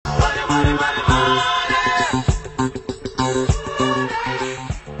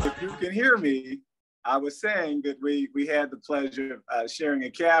me, I was saying that we had the pleasure of sharing a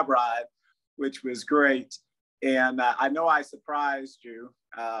cab ride, which was great. And I know I surprised you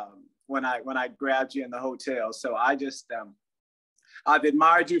when I grabbed you in the hotel. So I've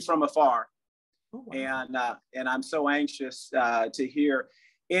admired you from afar. Oh, wow. And I'm so anxious to hear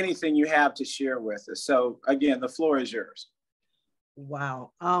anything you have to share with us. So again, the floor is yours.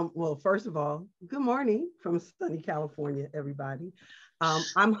 Wow. Well, first of all, good morning from sunny California, everybody.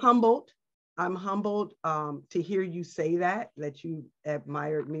 I'm humbled. I'm humbled to hear you say that you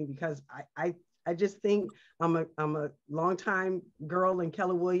admired me, because I just think I'm a longtime girl in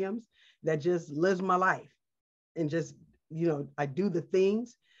Keller Williams that just lives my life and just, I do the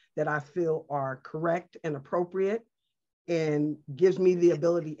things that I feel are correct and appropriate, and gives me the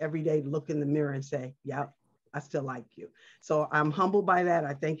ability every day to look in the mirror and say, yeah, I still like you. So I'm humbled by that.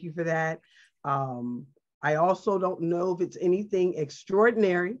 I thank you for that. I also don't know if it's anything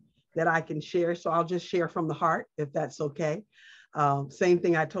extraordinary that I can share. So I'll just share from the heart, if that's okay. Same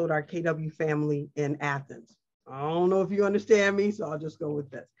thing I told our KW family in Athens. I don't know if you understand me, so I'll just go with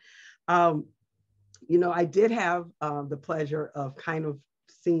this. I did have the pleasure of kind of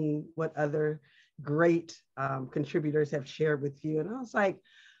seeing what other great contributors have shared with you. And I was like,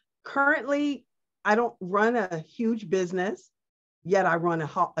 currently, I don't run a huge business, yet I run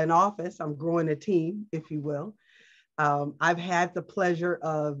an office. I'm growing a team, if you will. I've had the pleasure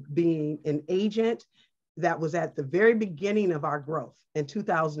of being an agent that was at the very beginning of our growth in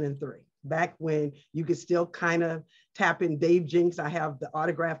 2003, back when you could still kind of tap in Dave Jinks. I have the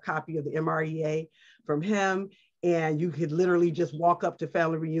autographed copy of the MREA from him, and you could literally just walk up to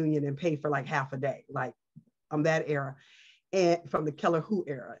family reunion and pay for like half a day, like that era, and from the Keller Who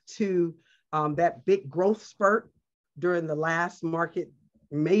era to that big growth spurt during the last market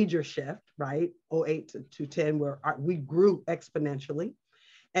major shift, right? 08 to 10, where we grew exponentially.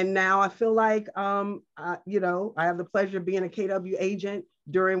 And now I feel like, I have the pleasure of being a KW agent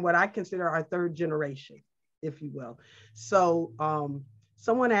during what I consider our third generation, if you will. So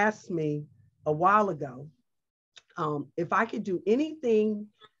someone asked me a while ago if I could do anything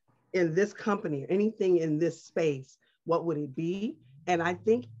in this company, anything in this space, what would it be? And I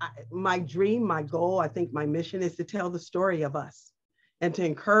think my dream, my goal, I think my mission is to tell the story of us and to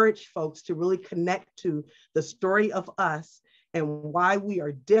encourage folks to really connect to the story of us and why we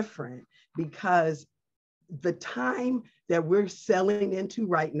are different, because the time that we're selling into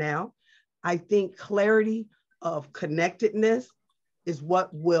right now, I think clarity of connectedness is what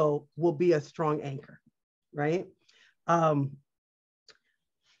will be a strong anchor, right?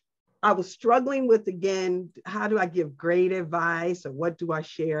 I was struggling with, again, how do I give great advice or what do I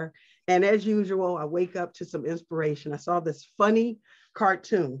share? And as usual, I wake up to some inspiration. I saw this funny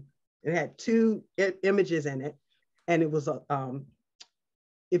cartoon. It had two images in it. And it was,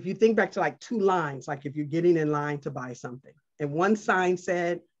 if you think back to like two lines, like if you're getting in line to buy something. And one sign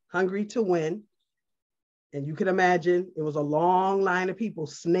said, hungry to win. And you can imagine it was a long line of people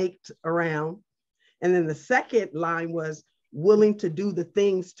snaked around. And then the second line was, willing to do the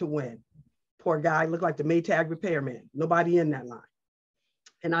things to win. Poor guy, looked like the Maytag repairman. Nobody in that line.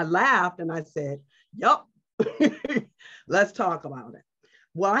 And I laughed and I said, yup, let's talk about it.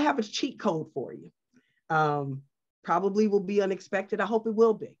 Well, I have a cheat code for you. Probably will be unexpected. I hope it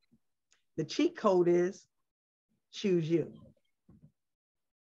will be. The cheat code is choose you.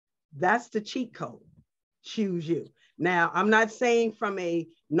 That's the cheat code, choose you. Now, I'm not saying from a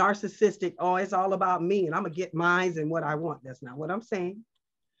narcissistic, oh, it's all about me and I'm gonna get mine and what I want. That's not what I'm saying.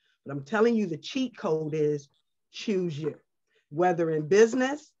 But I'm telling you the cheat code is choose you. Whether in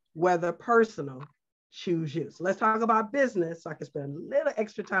business, whether personal, choose you. So let's talk about business so I can spend a little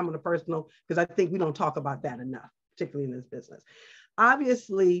extra time on the personal, because I think we don't talk about that enough, particularly in this business.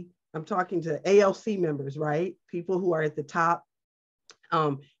 Obviously, I'm talking to ALC members, right? People who are at the top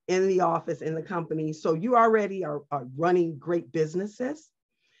in the office, in the company. So you already are running great businesses,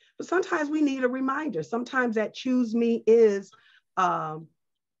 but sometimes we need a reminder. Sometimes that choose me is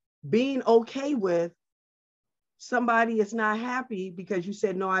being okay with somebody is not happy because you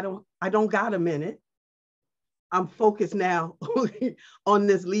said, no, I don't got a minute. I'm focused now on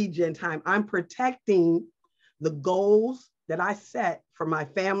this lead gen time. I'm protecting the goals that I set for my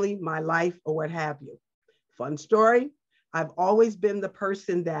family, my life, or what have you. Fun story. I've always been the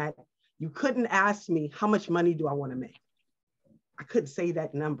person that you couldn't ask me, how much money do I want to make? I couldn't say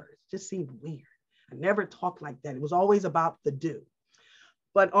that number. It just seemed weird. I never talked like that. It was always about the do.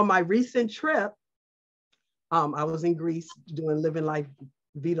 But on my recent trip, I was in Greece doing Living Life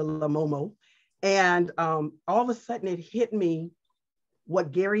Vita La Momo. And all of a sudden it hit me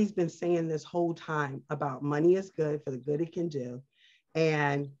what Gary's been saying this whole time about money is good for the good it can do.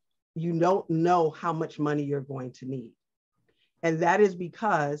 And you don't know how much money you're going to need. And that is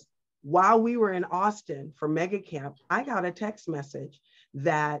because while we were in Austin for Mega Camp, I got a text message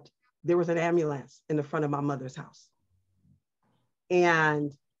that there was an ambulance in the front of my mother's house.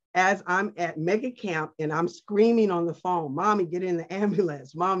 And as I'm at Mega Camp and I'm screaming on the phone, Mommy, get in the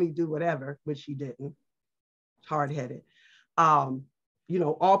ambulance, Mommy, do whatever, which she didn't, hard-headed.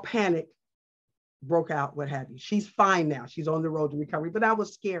 All panic broke out, what have you. She's fine now. She's on the road to recovery, but that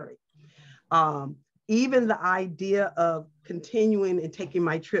was scary. Even the idea of continuing and taking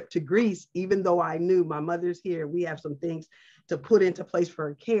my trip to Greece, even though I knew my mother's here, we have some things to put into place for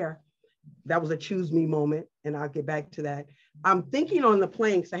her care. That was a choose me moment, and I'll get back to that. I'm thinking on the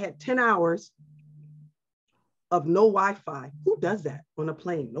plane, because I had 10 hours of no Wi-Fi. Who does that on a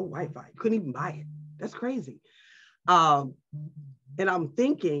plane? No Wi-Fi. Couldn't even buy it. That's crazy. And I'm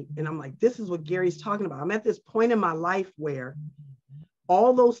thinking, and I'm like, this is what Gary's talking about. I'm at this point in my life where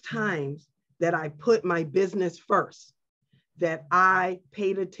all those times that I put my business first, that I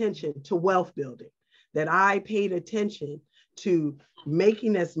paid attention to wealth building, that I paid attention to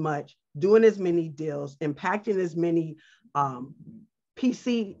making as much, doing as many deals, impacting as many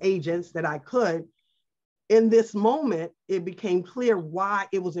PC agents that I could. In this moment, it became clear why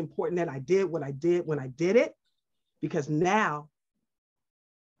it was important that I did what I did when I did it, because now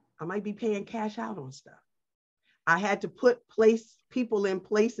I might be paying cash out on stuff. I had to put people in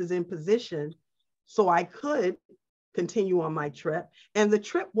places in position so I could continue on my trip. And the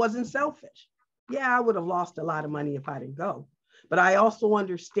trip wasn't selfish. Yeah, I would have lost a lot of money if I didn't go. But I also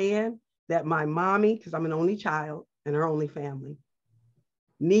understand that my mommy, because I'm an only child and her only family,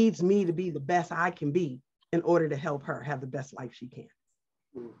 needs me to be the best I can be in order to help her have the best life she can.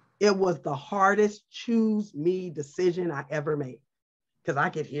 It was the hardest choose me decision I ever made, because I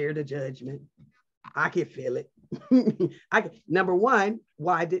could hear the judgment. I could feel it. Number one,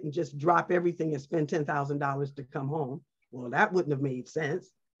 why I didn't just drop everything and spend $10,000 to come home. Well, that wouldn't have made sense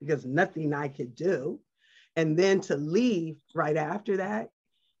because nothing I could do. And then to leave right after that.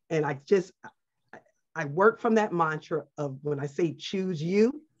 And I work from that mantra of when I say choose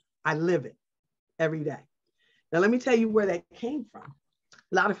you, I live it every day. Now, let me tell you where that came from.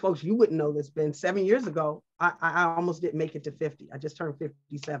 A lot of folks, you wouldn't know this, Ben. 7 years ago, I almost didn't make it to 50. I just turned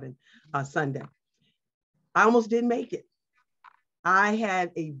 57 Sunday. I almost didn't make it. I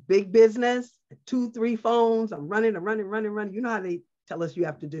had a big business, 2, 3 phones. I'm running. You know how they tell us you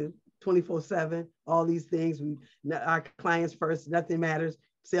have to do 24/7, all these things. Our clients first, nothing matters,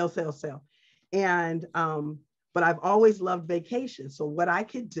 sell. And, but I've always loved vacation. So what I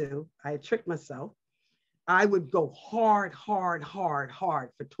could do, I had tricked myself. I would go hard for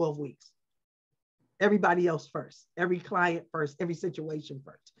 12 weeks. Everybody else first, every client first, every situation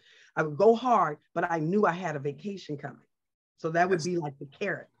first. I would go hard, but I knew I had a vacation coming. So that would be like the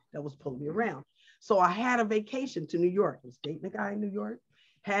carrot that was pulling me around. So I had a vacation to New York. I was dating a guy in New York,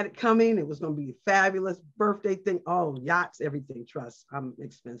 had it coming. It was going to be a fabulous birthday thing. Oh, yachts, everything. Trust, I'm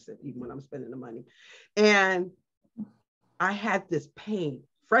expensive, even when I'm spending the money. And I had this pain,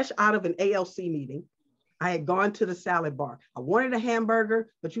 fresh out of an ALC meeting. I had gone to the salad bar. I wanted a hamburger,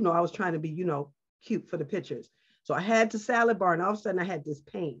 but I was trying to be, cute for the pictures. So I had the salad bar, and all of a sudden I had this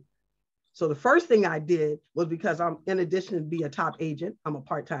pain. So the first thing I did was, because I'm, in addition to be a top agent, I'm a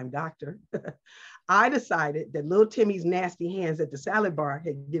part-time doctor. I decided that little Timmy's nasty hands at the salad bar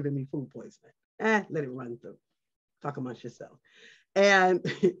had given me food poisoning. Let it run through. Talk amongst yourself. And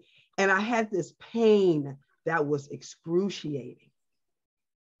I had this pain that was excruciating.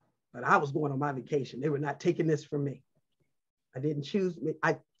 But I was going on my vacation. They were not taking this from me. I didn't choose me.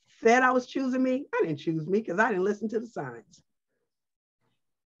 I said I was choosing me. I didn't choose me because I didn't listen to the signs.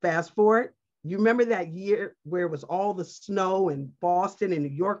 Fast forward, you remember that year where it was all the snow and Boston and New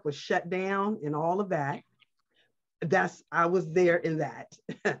York was shut down and all of that? I was there in that.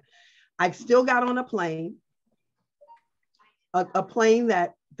 I still got on a plane. A plane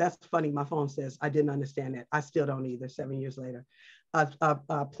that's funny, my phone says, I didn't understand that. I still don't either, 7 years later.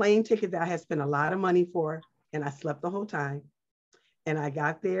 A plane ticket that I had spent a lot of money for, and I slept the whole time. And I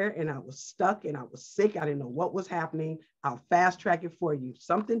got there and I was stuck and I was sick. I didn't know what was happening. I'll fast track it for you.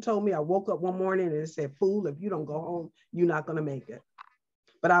 Something told me, I woke up one morning and it said, fool, if you don't go home, you're not going to make it.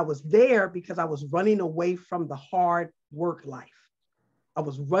 But I was there because I was running away from the hard work life. I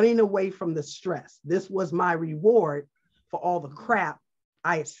was running away from the stress. This was my reward for all the crap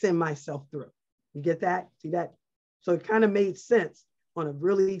I had sent myself through. You get that? See that? So it kind of made sense on a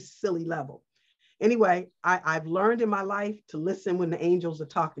really silly level. Anyway, I've learned in my life to listen when the angels are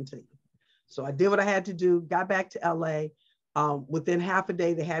talking to you. So I did what I had to do, got back to LA. Within half a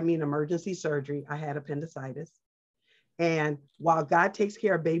day, they had me in emergency surgery. I had appendicitis. And while God takes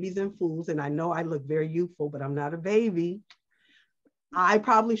care of babies and fools, and I know I look very youthful, but I'm not a baby, I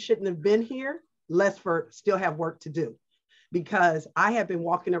probably shouldn't have been here, lest for still have work to do, because I have been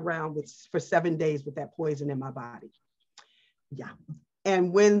walking around for 7 days with that poison in my body. Yeah.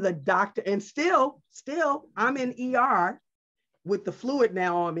 And when the doctor, and still I'm in ER with the fluid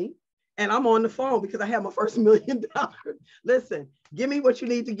now on me, and I'm on the phone because I have my first $1 million. Listen, give me what you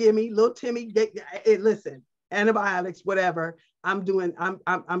need to give me, little Timmy. Listen, antibiotics, whatever. I'm doing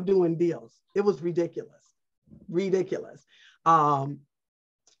deals. It was ridiculous.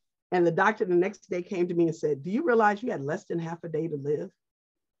 And the doctor the next day came to me and said, "Do you realize you had less than half a day to live?"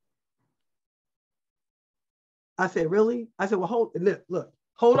 I said, "Really?" I said, "Well, look,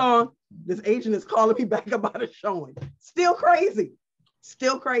 hold on. This agent is calling me back about a showing." Still crazy.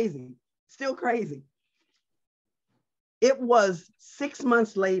 It was 6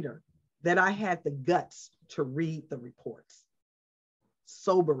 months later that I had the guts to read the reports.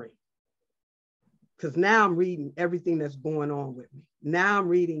 Sobering. Because now I'm reading everything that's going on with me. Now I'm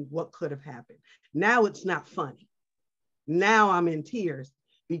reading what could have happened. Now it's not funny. Now I'm in tears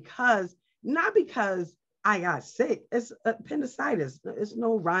not because I got sick. It's appendicitis. There's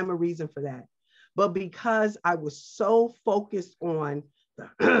no rhyme or reason for that. But because I was so focused on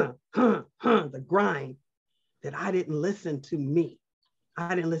the grind that I didn't listen to me.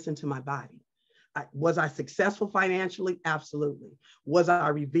 I didn't listen to my body. Was I successful financially? Absolutely. Was I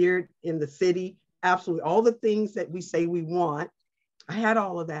revered in the city? Absolutely. All the things that we say we want, I had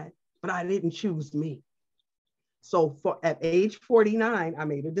all of that, but I didn't choose me. So at age 49, I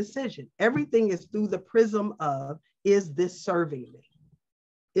made a decision. Everything is through the prism of, is this serving me?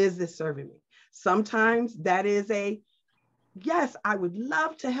 Is this serving me? Sometimes that is yes, I would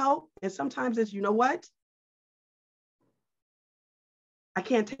love to help. And sometimes it's, you know what? I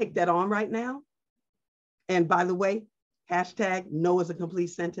can't take that on right now. And by the way, hashtag no is a complete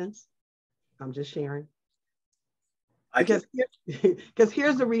sentence. I'm just sharing. Because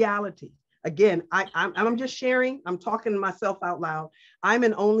here's the reality. Again, I'm just sharing. I'm talking to myself out loud. I'm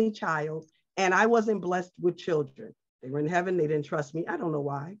an only child, and I wasn't blessed with children. They were in heaven. They didn't trust me. I don't know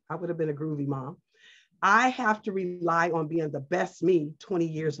why. I would have been a groovy mom. I have to rely on being the best me 20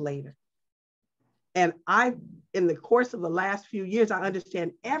 years later. And in the course of the last few years, I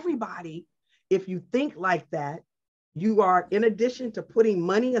understand everybody, if you think like that, you are, in addition to putting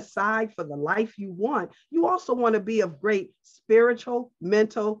money aside for the life you want, you also want to be of great spiritual,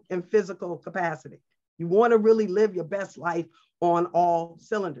 mental, and physical capacity. You want to really live your best life on all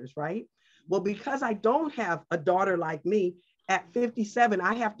cylinders, right? Well, because I don't have a daughter like me, at 57,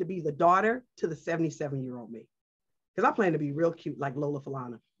 I have to be the daughter to the 77-year-old me. Because I plan to be real cute like Lola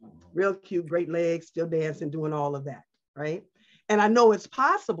Falana. Real cute, great legs, still dancing, doing all of that, right? And I know it's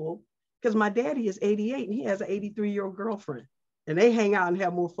possible because my daddy is 88 and he has an 83-year-old girlfriend. And they hang out and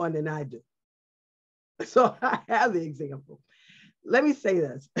have more fun than I do. So I have the example. Let me say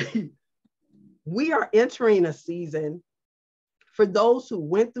this. We are entering a season. For those who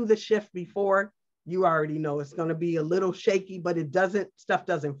went through the shift before, you already know it's going to be a little shaky, but stuff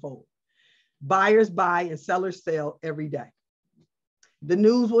doesn't fold. Buyers buy and sellers sell every day. The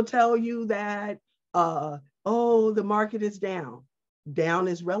news will tell you that, the market is down. Down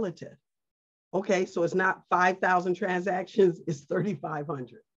is relative. Okay, so it's not 5,000 transactions, it's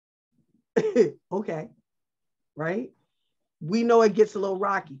 3,500. Okay, right? We know it gets a little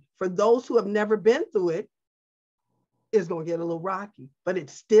rocky. For those who have never been through it, it's going to get a little rocky, but it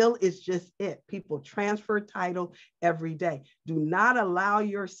still is just it. People transfer title every day. Do not allow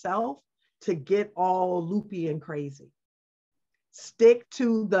yourself to get all loopy and crazy. Stick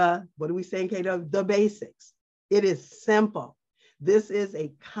to what do we say in KW? The basics. It is simple. This is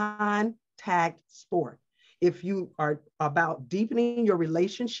a contact sport. If you are about deepening your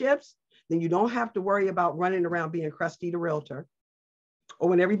relationships, then you don't have to worry about running around being crusty the realtor, or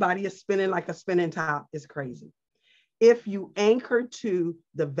when everybody is spinning like a spinning top. It's crazy. If you anchor to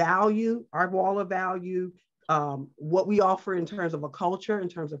the value, our wall of value, what we offer in terms of a culture, in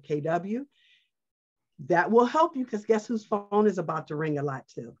terms of KW, that will help you, because guess whose phone is about to ring a lot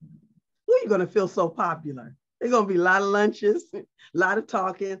too? Who are you going to feel so popular? There's going to be a lot of lunches, a lot of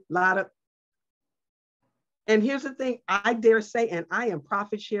talking, and here's the thing, I dare say, and I am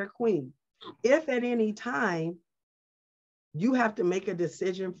profit share queen. If at any time you have to make a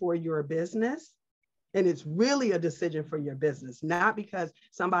decision for your business, and it's really a decision for your business, not because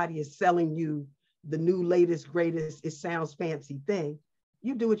somebody is selling you the new, latest, greatest, it sounds fancy thing,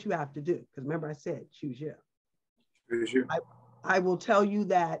 you do what you have to do. Because remember I said, choose you. Choose you. I will tell you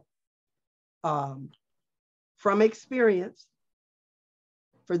that from experience,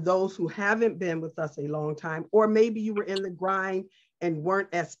 for those who haven't been with us a long time, or maybe you were in the grind and weren't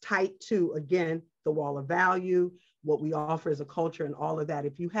as tight to, again, the wall of value, what we offer as a culture and all of that.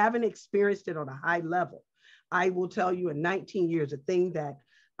 If you haven't experienced it on a high level, I will tell you in 19 years, the thing that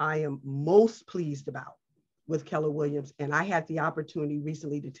I am most pleased about with Keller Williams, and I had the opportunity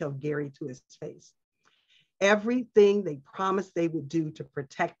recently to tell Gary to his face, everything they promised they would do to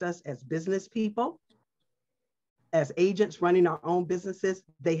protect us as business people, as agents running our own businesses,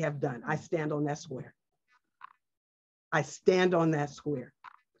 they have done. I stand on that square. I stand on that square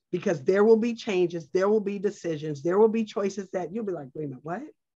because there will be changes, there will be decisions, there will be choices that you'll be like, wait a minute, what?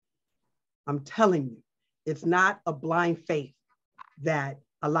 I'm telling you, it's not a blind faith that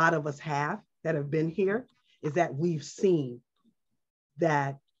a lot of us have that have been here, is that we've seen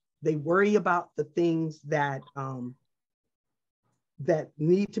that they worry about the things that, that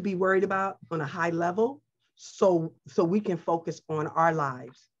need to be worried about on a high level, so we can focus on our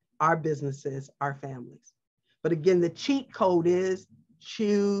lives, our businesses, our families. But again, the cheat code is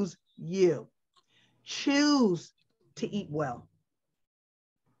choose you. Choose to eat well.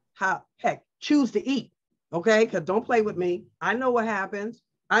 Heck, choose to eat, okay? Because don't play with me. I know what happens.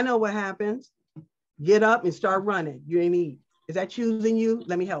 I know what happens. Get up and start running. You ain't eat. Is that choosing you?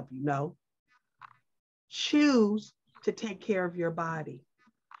 Let me help you. No. Choose to take care of your body.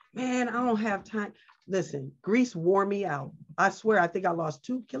 Man, I don't have time. Listen, Greece wore me out. I swear, I think I lost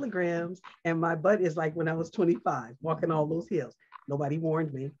 2 kilograms and my butt is like when I was 25, walking all those hills. Nobody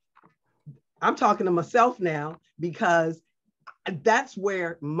warned me. I'm talking to myself now because that's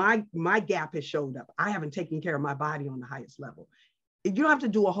where my gap has showed up. I haven't taken care of my body on the highest level. You don't have to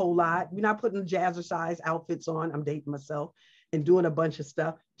do a whole lot. You're not putting jazzercise outfits on. I'm dating myself and doing a bunch of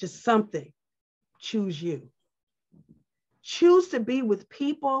stuff. Just something. Choose you. Choose to be with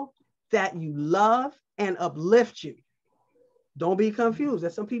people that you love and uplift you. Don't be confused.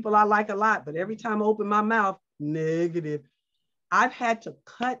 There's some people I like a lot, but every time I open my mouth, negative. I've had to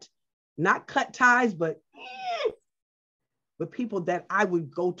not cut ties, but with people that I would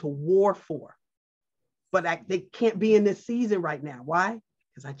go to war for. But they can't be in this season right now. Why?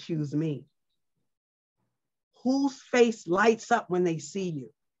 Because I choose me. Whose face lights up when they see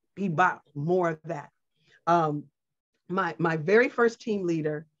you? Be about more of that. My very first team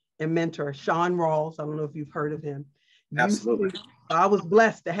leader and mentor, Sean Rawls, I don't know if you've heard of him. Absolutely. I was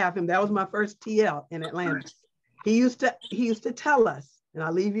blessed to have him. That was my first TL in Atlanta. Nice. He used to tell us, and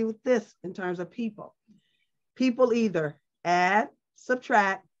I'll leave you with this in terms of people. People either add,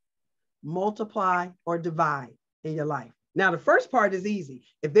 subtract, multiply, or divide in your life. Now, the first part is easy.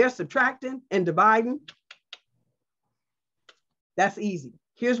 If they're subtracting and dividing, that's easy.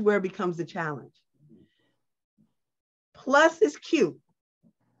 Here's where it becomes the challenge. Plus is cute.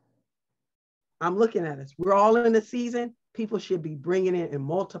 I'm looking at us. We're all in a season. People should be bringing in and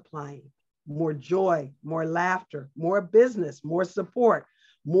multiplying more joy, more laughter, more business, more support,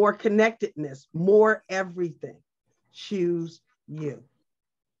 more connectedness, more everything. Choose you.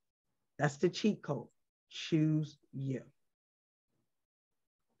 That's the cheat code. Choose you.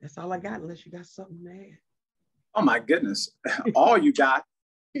 That's all I got, unless you got something to add. Oh my goodness. All you got,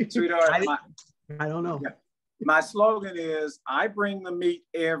 sweetheart. I don't know. Yeah. My slogan is, I bring the meat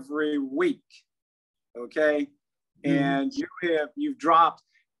every week. Okay. And you've dropped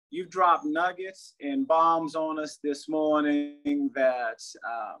nuggets and bombs on us this morning that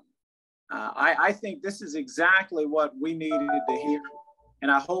I think this is exactly what we needed to hear. And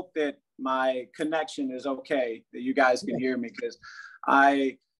I hope that my connection is okay, that you guys can hear me, because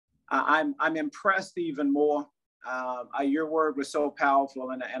I'm impressed even more. Your word was so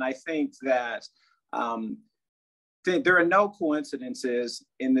powerful, and I think that there are no coincidences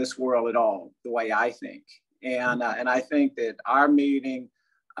in this world at all, the way I think. And I think that our meeting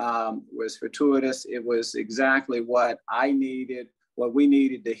was fortuitous. It was exactly what I needed, what we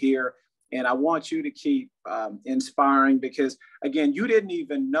needed to hear. And I want you to keep inspiring, because, again, you didn't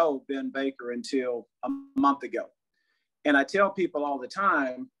even know Ben Baker until a month ago. And I tell people all the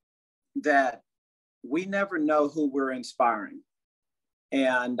time that we never know who we're inspiring.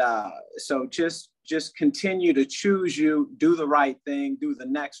 And so just continue to choose you, do the right thing, do the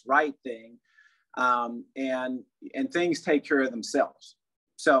next right thing, and things take care of themselves.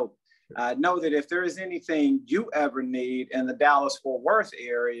 So know that if there is anything you ever need in the Dallas-Fort Worth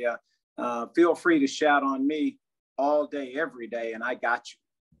area, feel free to shout on me all day, every day, and I got you.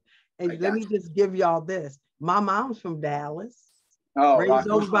 And let me just give y'all this. My mom's from Dallas. Oh, raised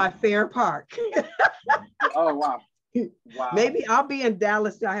over by Fair Park. Oh, wow. Wow. Maybe I'll be in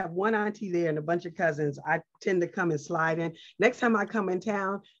Dallas. I have one auntie there and a bunch of cousins. I tend to come and slide in. Next time I come in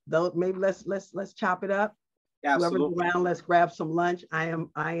town, though, maybe let's chop it up. Whoever's Absolutely. around, let's grab some lunch. I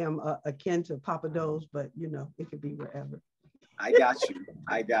am akin to Papa Do's, but you know, it could be wherever. I got you.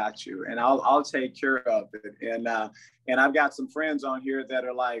 I got you. And I'll take care of it. And I've got some friends on here that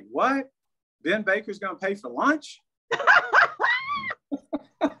are like, what? Ben Baker's going to pay for lunch?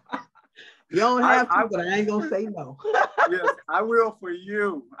 You don't have to, but I ain't going to say no. Yes, I will for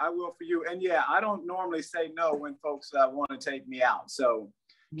you. I will for you. And yeah, I don't normally say no when folks want to take me out. So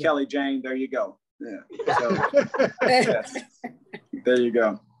yeah. Kelly Jane, there you go. Yeah. So, yes. There you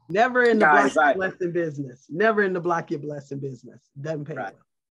go. Never in the block your blessing business. Never in the block your blessing business. Doesn't pay well.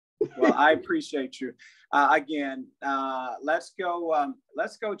 Well, I appreciate you. Again, let's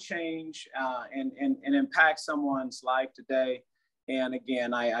go change and impact someone's life today. And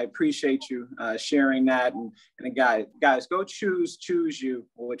again, I appreciate you sharing that. And guys, go choose you,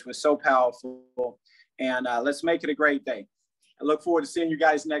 which was so powerful. And let's make it a great day. I look forward to seeing you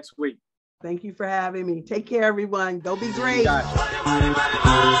guys next week. Thank you for having me. Take care, everyone. Go be great. Money,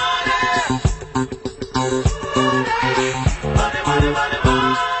 money, money.